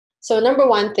So number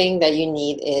one thing that you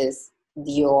need is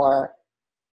your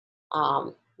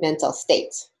mental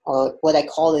state, or what I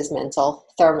call is mental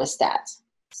thermostat.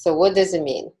 So what does it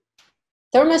mean?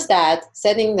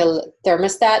 Setting the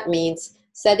thermostat means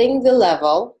setting the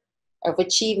level of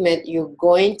achievement you're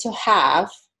going to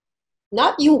have,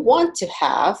 not you want to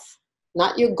have,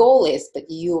 not your goal is, but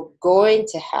you're going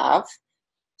to have,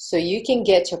 so you can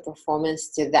get your performance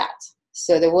to that.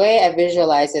 So the way I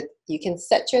visualize it, you can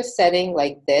set your setting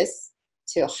like this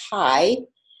to high,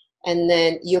 and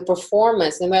then your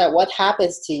performance, no matter what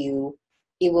happens to you,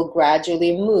 it will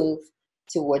gradually move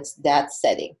towards that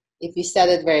setting. If you set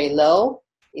it very low,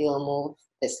 it will move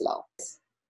this low.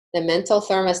 The mental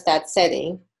thermostat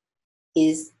setting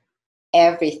is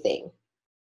everything.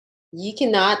 You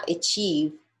cannot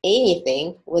achieve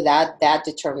anything without that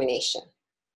determination.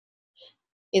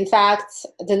 In fact,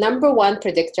 the number one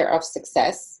predictor of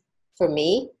success for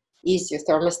me is your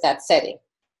thermostat setting.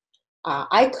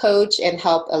 I coach and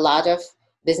help a lot of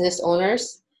business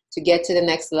owners to get to the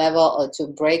next level or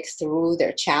to break through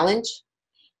their challenge.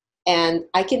 And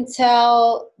I can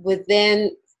tell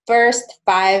within first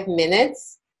 5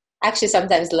 minutes, actually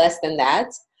sometimes less than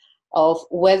that, of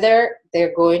whether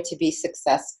they're going to be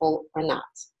successful or not.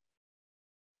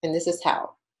 And this is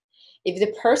how. If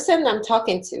the person I'm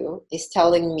talking to is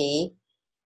telling me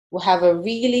we have a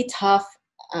really tough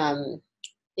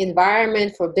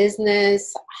environment for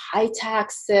business, high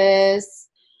taxes,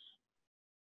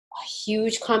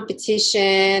 huge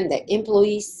competition, the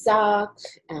employees suck,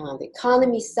 the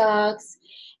economy sucks,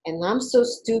 and I'm so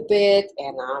stupid,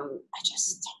 and I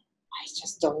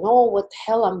just don't know what the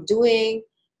hell I'm doing,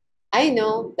 I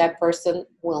know that person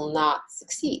will not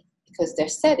succeed because their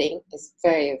setting is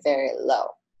very, very low.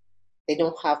 They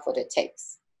don't have what it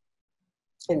takes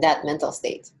in that mental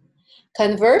state.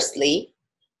 Conversely,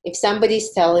 if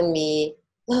somebody's telling me,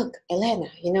 look,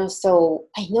 Elena, so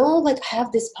I know like I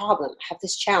have this problem, I have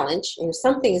this challenge,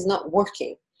 something is not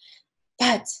working,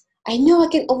 but I know I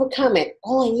can overcome it.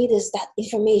 All I need is that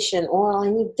information, or I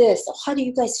need this, or how do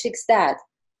you guys fix that?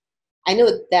 I know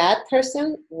that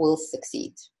person will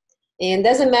succeed. And it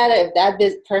doesn't matter if that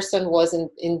person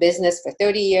wasn't in business for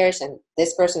 30 years and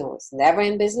this person was never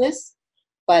in business,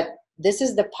 but this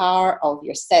is the power of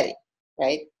your setting,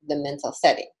 right? The mental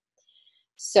setting.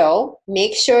 So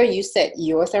make sure you set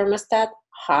your thermostat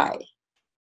high,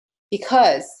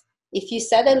 because if you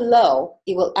set it low,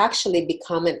 it will actually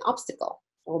become an obstacle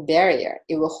or barrier.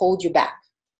 It will hold you back.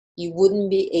 You wouldn't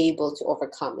be able to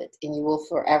overcome it, and you will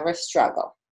forever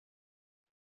struggle.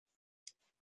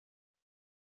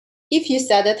 If you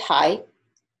set it high,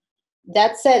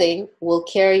 that setting will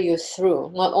carry you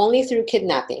through, not only through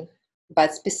kidnapping,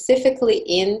 but specifically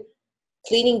in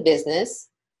cleaning business,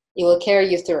 it will carry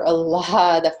you through a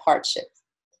lot of hardship.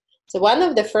 So one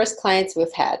of the first clients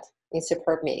we've had in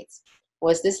Superb Maids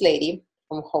was this lady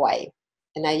from Hawaii.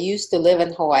 And I used to live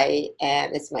in Hawaii,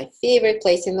 and it's my favorite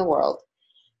place in the world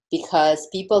because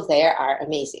people there are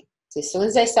amazing. So as soon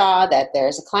as I saw that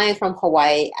there's a client from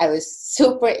Hawaii, I was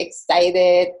super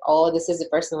excited. Oh, this is a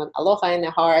person with aloha in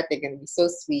their heart. They're going to be so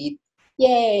sweet.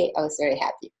 Yay. I was very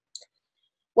happy.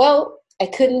 Well, I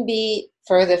couldn't be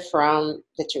further from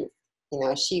the truth.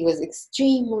 She was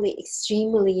extremely,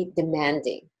 extremely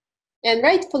demanding, and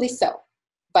rightfully so.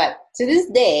 But to this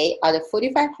day, out of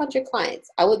 4,500 clients,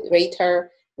 I would rate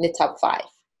her in the top 5,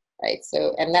 right?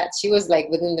 So, and that she was like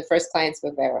within the first clients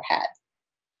we've ever had.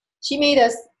 She made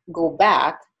us go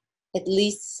back at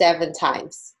least 7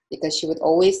 times because she would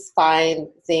always find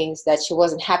things that she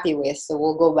wasn't happy with. So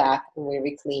we'll go back and we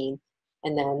re-clean.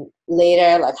 And then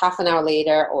later, like half an hour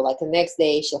later, or like the next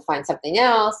day, she'll find something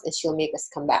else and she'll make us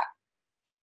come back.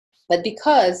 But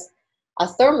because our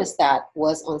thermostat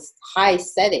was on high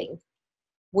setting,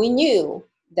 we knew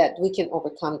that we can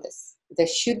overcome this. There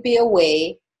should be a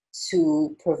way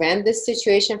to prevent this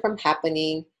situation from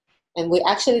happening. And we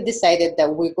actually decided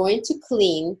that we're going to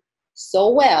clean so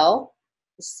well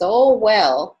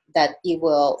that it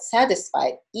will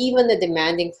satisfy even the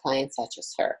demanding client such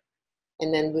as her.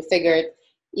 And then we figured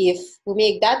if we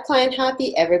make that client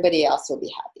happy, everybody else will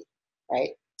be happy,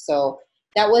 right? So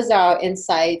that was our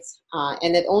insights,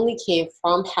 and it only came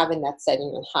from having that setting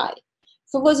on high.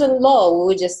 If it wasn't low, we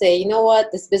would just say, you know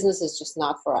what, this business is just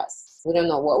not for us. We don't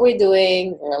know what we're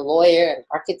doing. We're a lawyer, an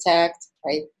architect,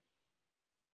 right?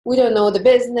 We don't know the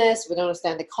business. We don't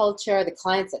understand the culture. The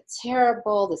clients are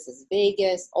terrible. This is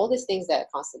Vegas. All these things that I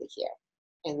constantly hear.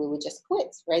 And we would just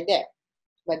quit right there.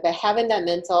 But by having that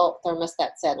mental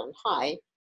thermostat set on high,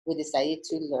 we decided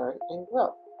to learn and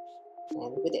grow.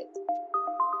 And we did.